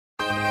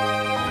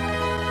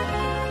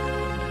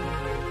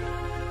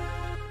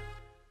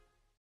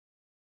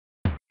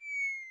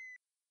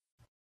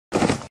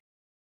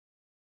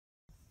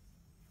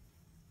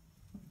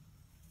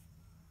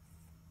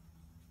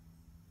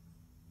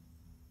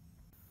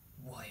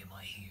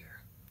I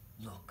hear.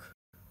 Look,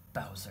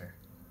 Bowser,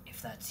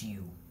 if that's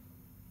you,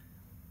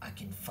 I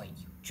can fight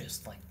you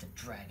just like the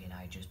dragon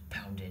I just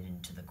pounded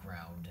into the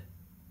ground.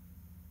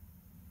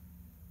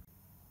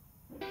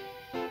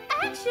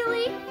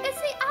 Actually,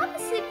 it's the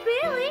opposite,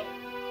 really.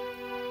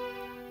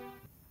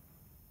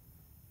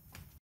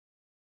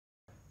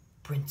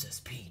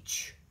 Princess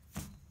Peach.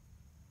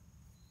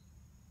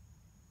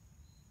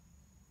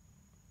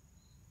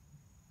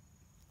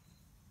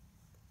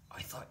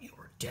 I thought you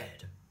were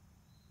dead.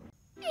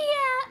 Yeah,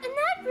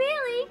 not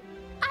really.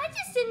 I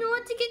just didn't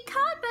want to get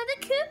caught by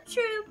the Coop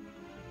Troop.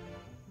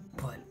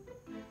 But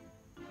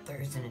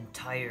there's an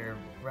entire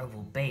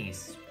rebel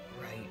base,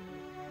 right?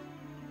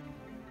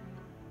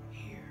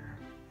 Here.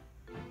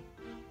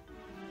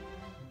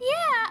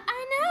 Yeah,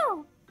 I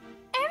know.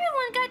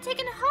 Everyone got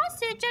taken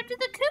hostage after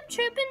the Coop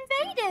Troop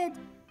invaded.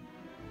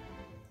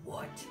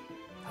 What?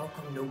 How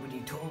come nobody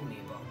told me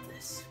about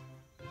this?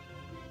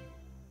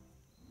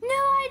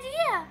 No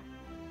idea.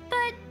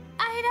 But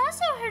I had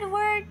also heard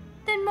word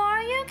that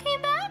Mario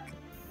came back.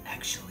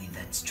 Actually,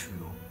 that's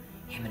true.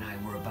 Him and I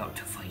were about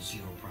to fight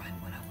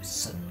Herobrine when I was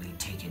suddenly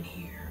taken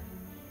here.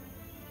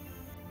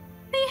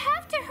 We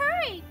have to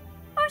hurry,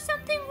 or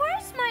something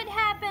worse might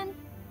happen.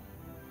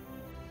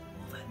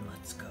 Well then,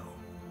 let's go.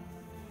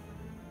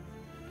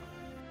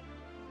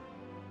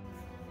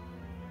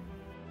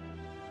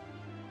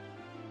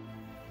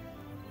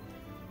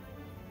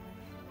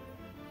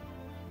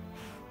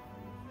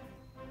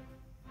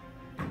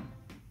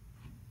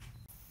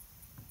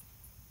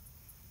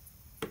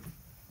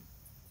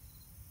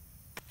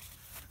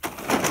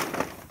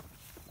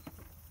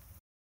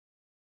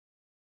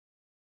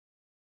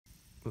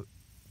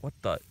 What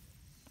the?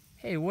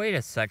 Hey, wait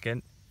a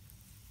second.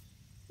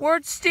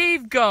 Where'd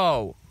Steve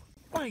go?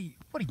 What, he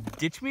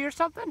ditch me or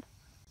something?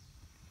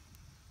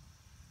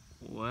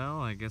 Well,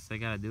 I guess I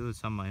gotta do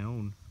this on my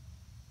own.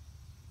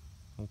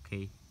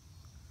 Okay.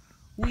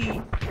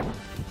 Wee.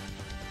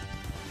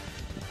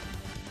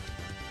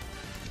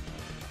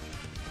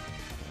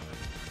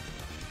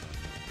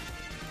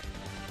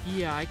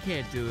 Yeah, I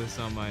can't do this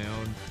on my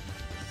own.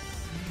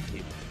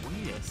 Hey,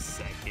 wait a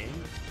second.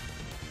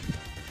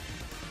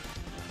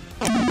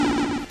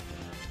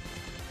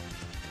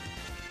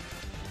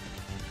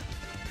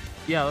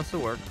 Yeah, this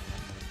will work.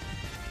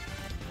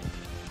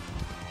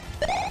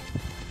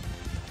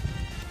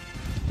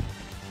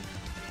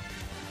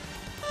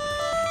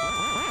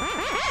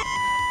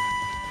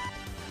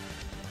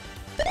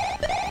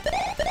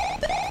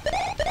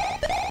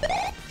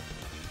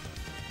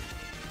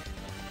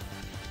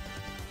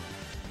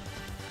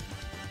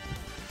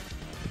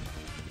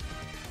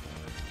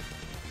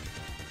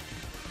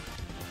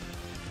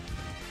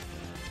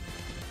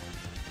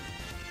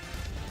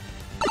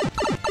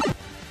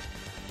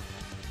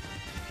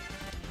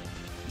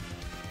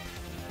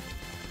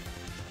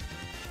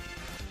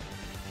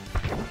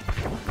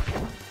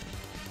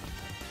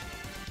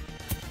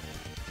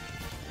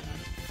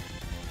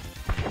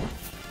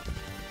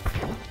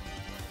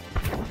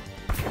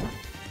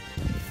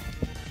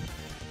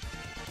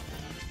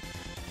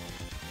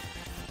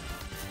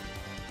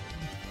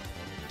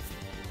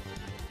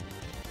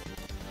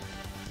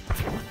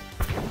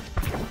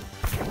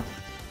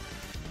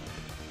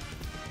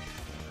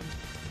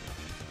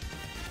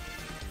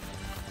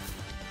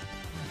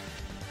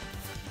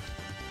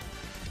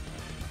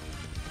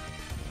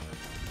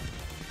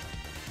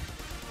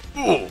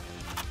 Oh.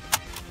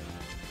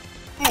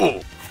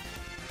 Oh.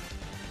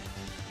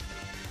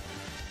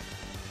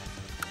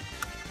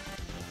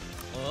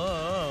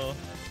 Oh.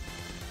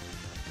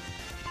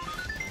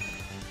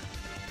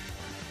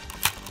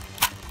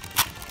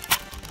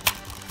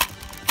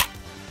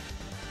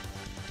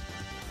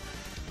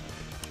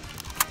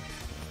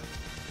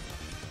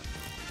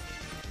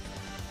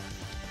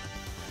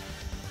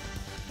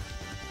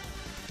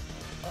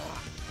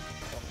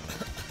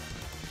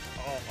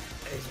 Oh,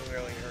 this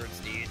really hurts,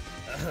 dude.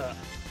 Oh.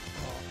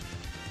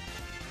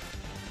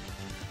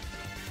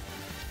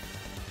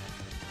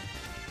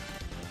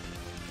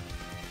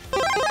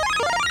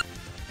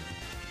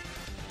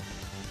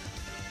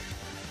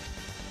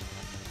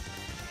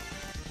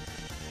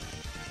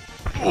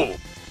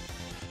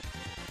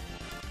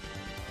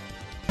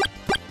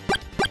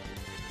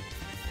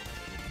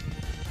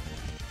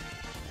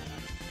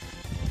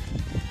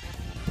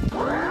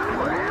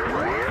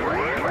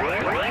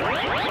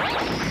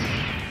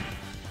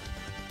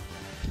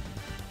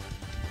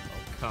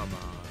 Come on.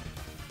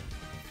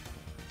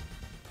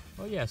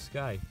 Oh yeah,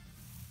 Sky.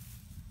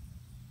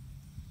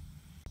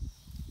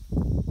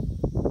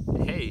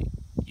 Hey,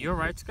 you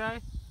alright, Sky?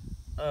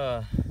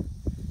 Nah,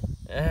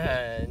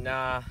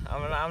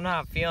 I'm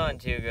not feeling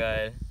too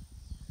good.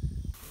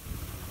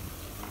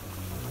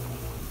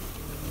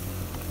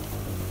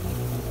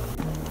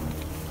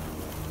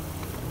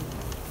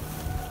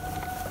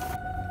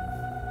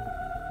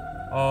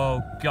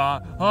 Oh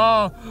God!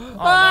 Oh!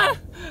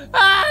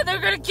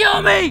 They're gonna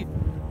kill me!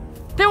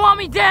 They want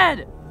me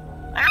dead!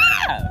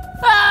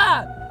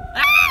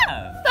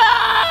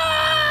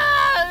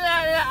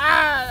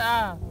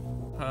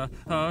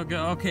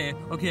 Okay.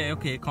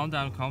 Calm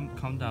down,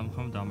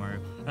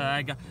 Mario.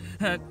 I got.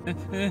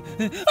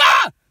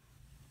 Ah!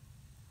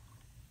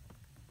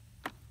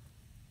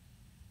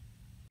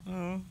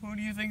 Who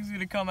do you think's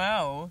gonna come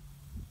out?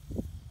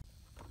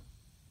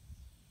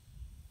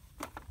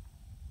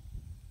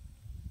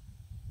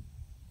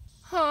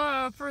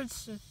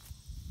 Princess.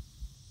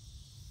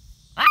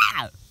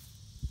 Ah!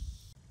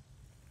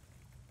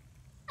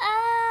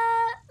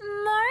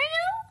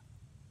 Mario?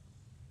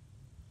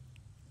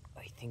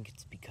 I think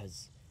it's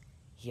because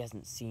he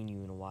hasn't seen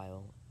you in a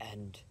while,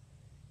 and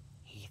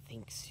he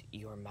thinks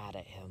you're mad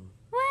at him.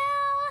 Well,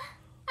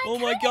 Oh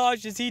my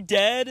gosh, is he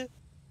dead?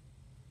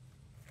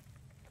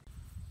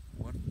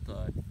 What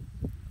the?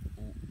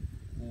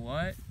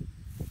 What?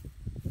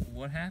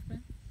 What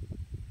happened?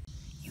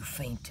 You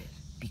fainted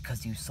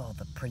because you saw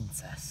the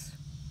princess.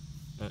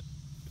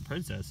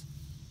 Princess?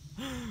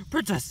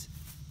 Princess!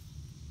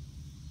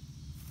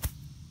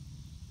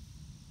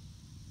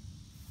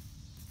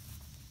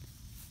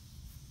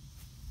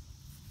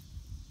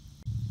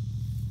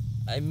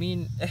 I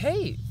mean,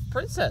 hey,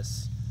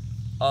 princess.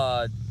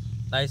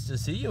 Nice to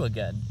see you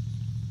again.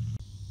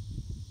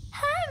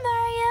 Hi,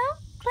 Mario.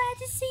 Glad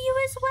to see you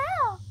as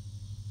well.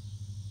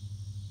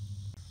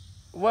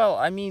 Well,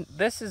 I mean,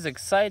 this is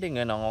exciting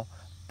and all,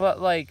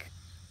 but like,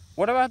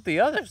 what about the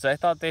others? I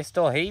thought they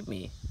still hate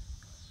me.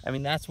 I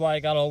mean, that's why I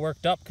got all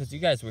worked up, because you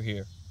guys were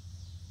here.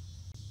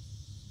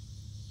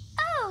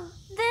 Oh,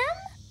 them?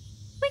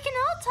 We can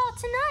all talk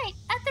tonight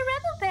at the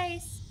Rebel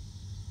Base.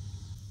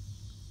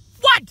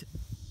 What?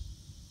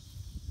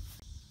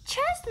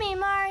 Trust me,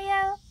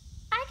 Mario.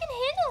 I can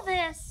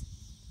handle this.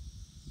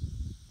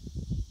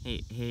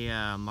 Hey,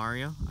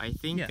 Mario. I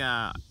think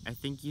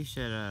you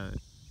should.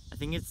 I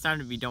think it's time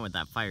to be done with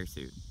that fire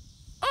suit.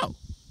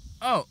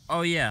 Oh,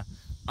 yeah.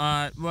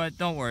 Well,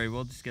 don't worry.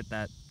 We'll just get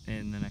that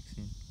in the next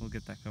scene. We'll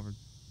get that covered.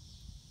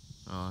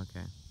 Oh,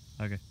 okay.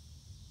 Okay.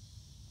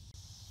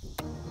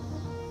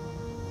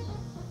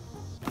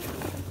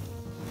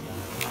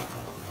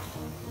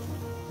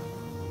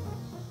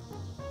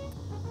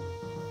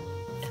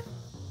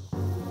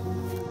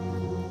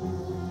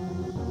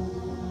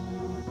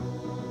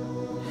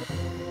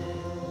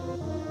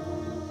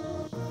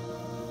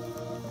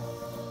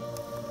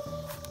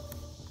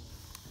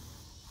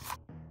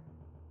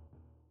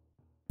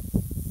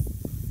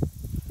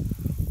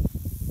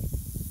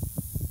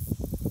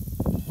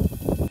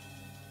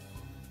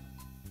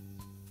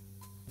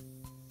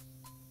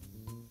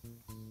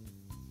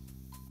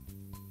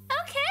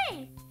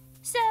 Okay.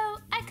 So,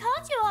 I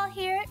called you all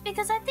here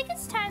because I think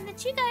it's time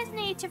that you guys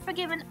need to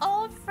forgive an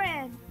old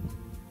friend.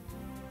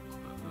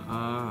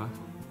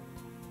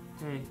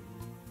 Hey.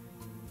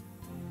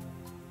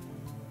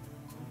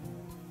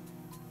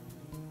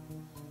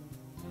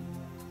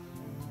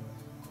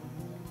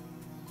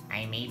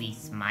 I may be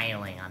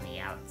smiling on the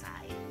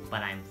outside,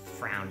 but I'm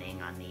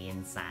frowning on the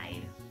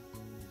inside.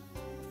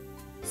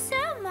 So,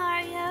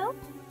 Mario,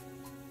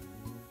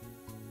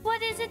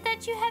 what is it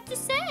that you have to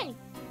say?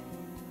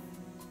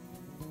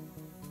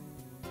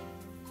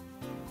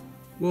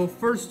 Well,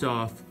 first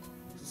off,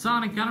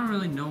 Sonic, I don't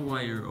really know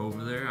why you're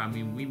over there. I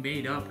mean, we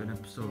made up in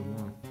episode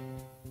 1.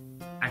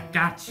 I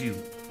got you.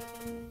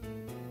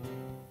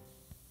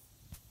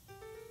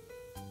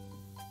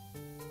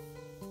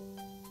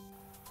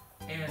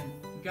 And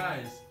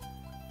guys,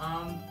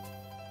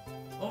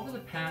 over the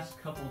past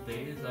couple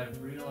days,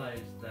 I've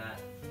realized that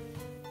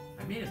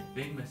I made a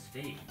big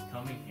mistake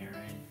coming here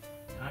and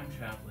time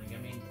traveling.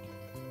 I mean,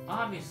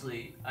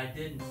 obviously, I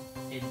didn't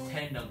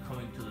intend on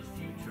coming to the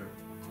future.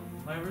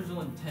 My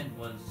original intent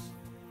was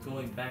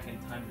going back in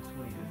time to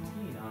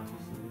 2015,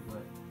 obviously,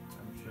 but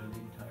I'm sure the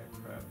entire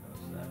crowd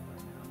knows that by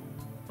now.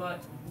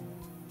 But,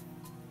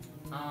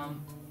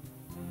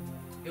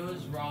 it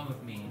was wrong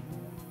of me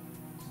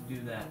to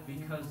do that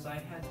because I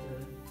had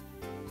to.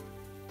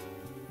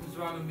 It was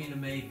wrong of me to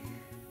make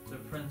the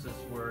princess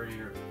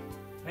worry, or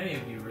any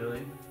of you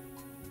really.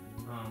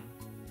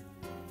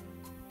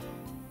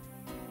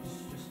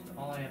 Just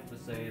all I have to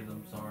say is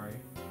I'm sorry.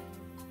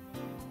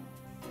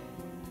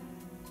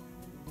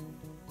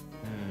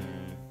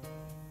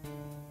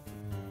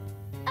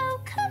 Oh,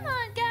 come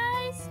on,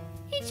 guys.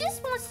 He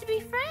just wants to be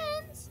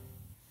friends.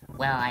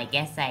 Well, I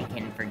guess I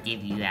can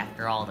forgive you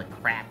after all the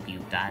crap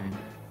you've done.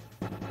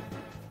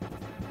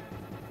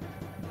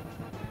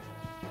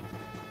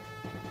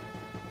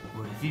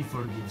 Well, if he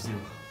forgives you,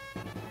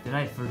 then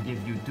I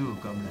forgive you too,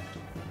 comrade.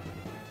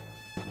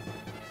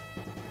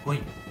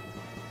 Wait.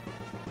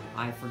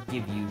 I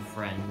forgive you,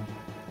 friend.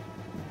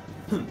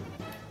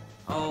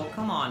 Oh,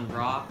 come on,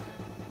 Brock.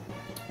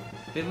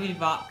 Bibbidi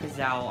Bop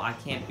Kazow, I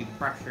can't be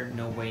pressured,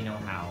 no way, no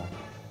how.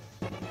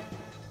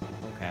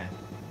 Okay.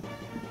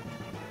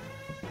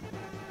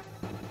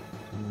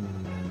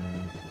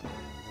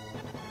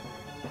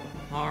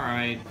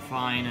 Alright,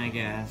 fine, I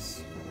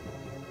guess.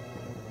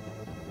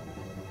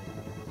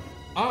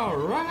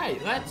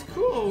 Alright, that's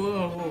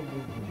cool.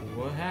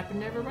 What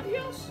happened to everybody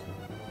else?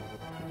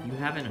 You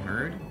haven't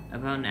heard?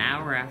 About an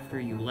hour after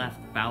you left,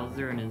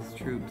 Bowser and his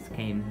troops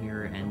came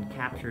here and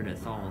captured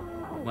us all.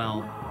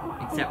 Well,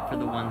 except for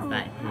the ones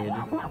that hid,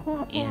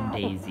 and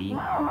Daisy.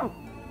 I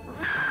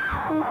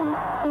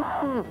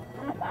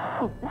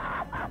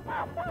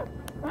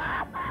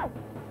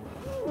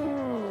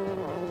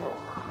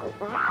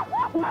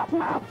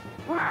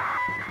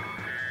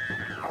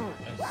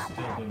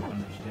still don't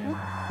understand.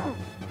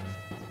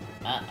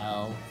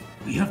 Uh-oh.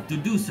 We have to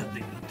do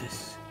something with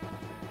this.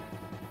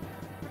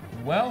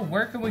 Well,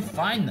 where can we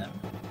find them?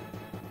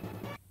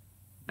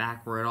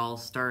 Back where it all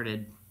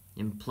started,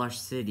 in Plush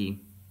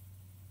City.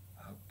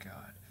 Oh,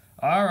 God.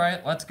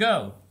 Alright, let's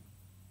go.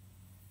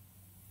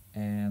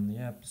 And the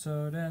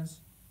episode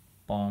ends.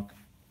 Bonk.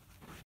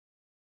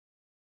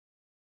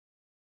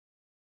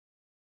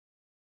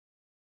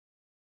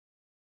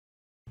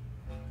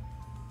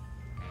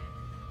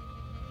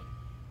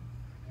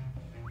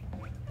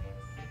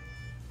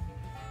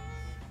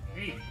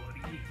 Hey, buddy,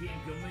 you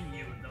can't come in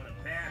here without a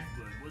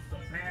password. What's the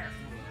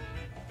password?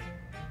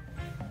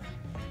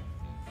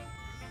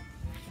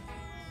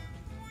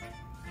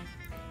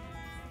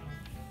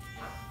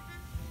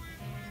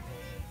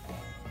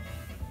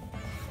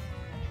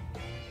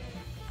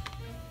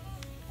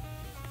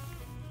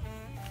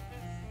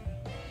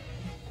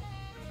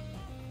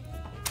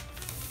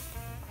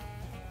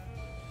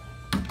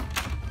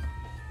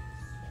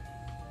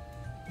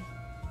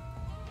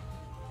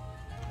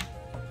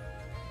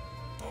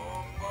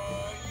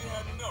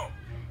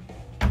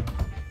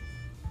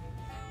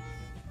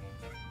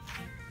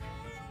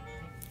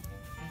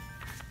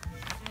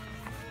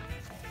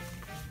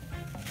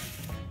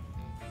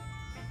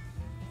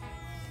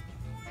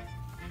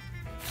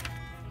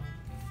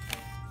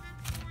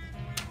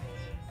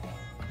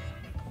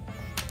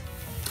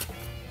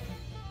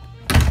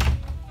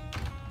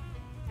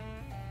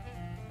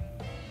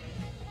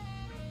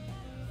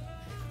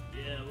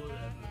 Yeah,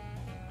 whatever.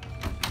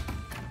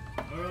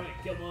 Alright,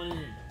 come on in.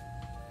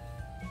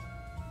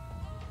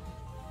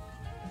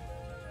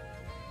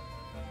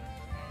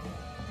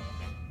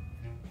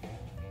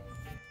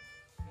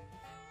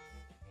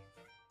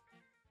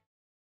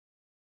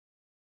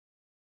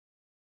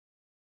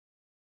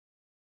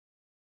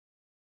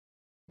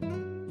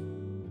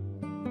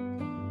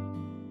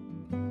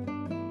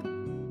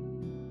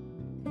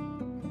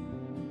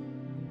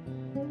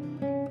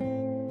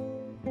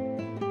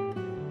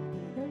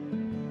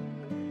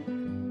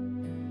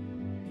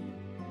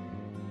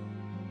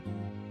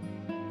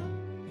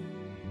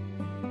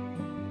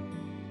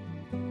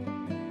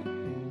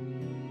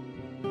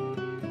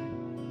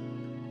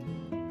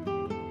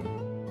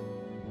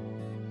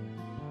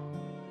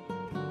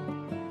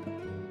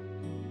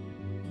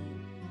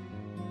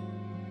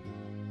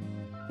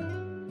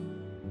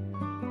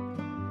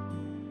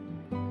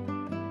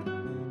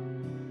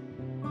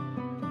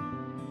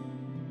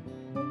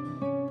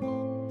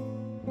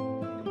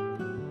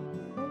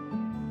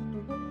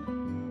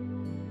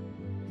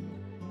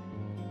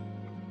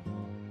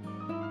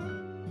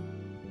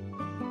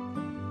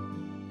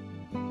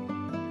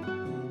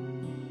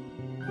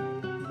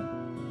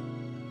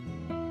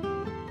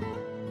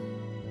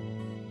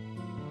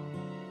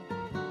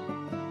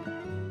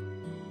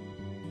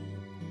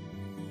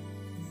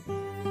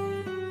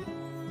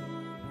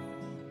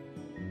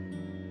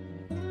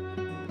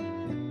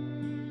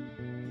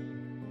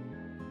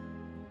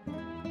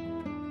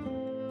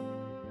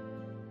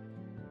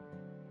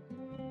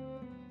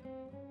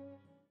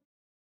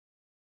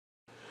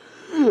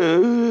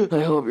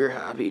 I hope you're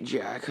happy,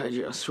 Jack. I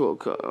just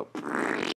woke up.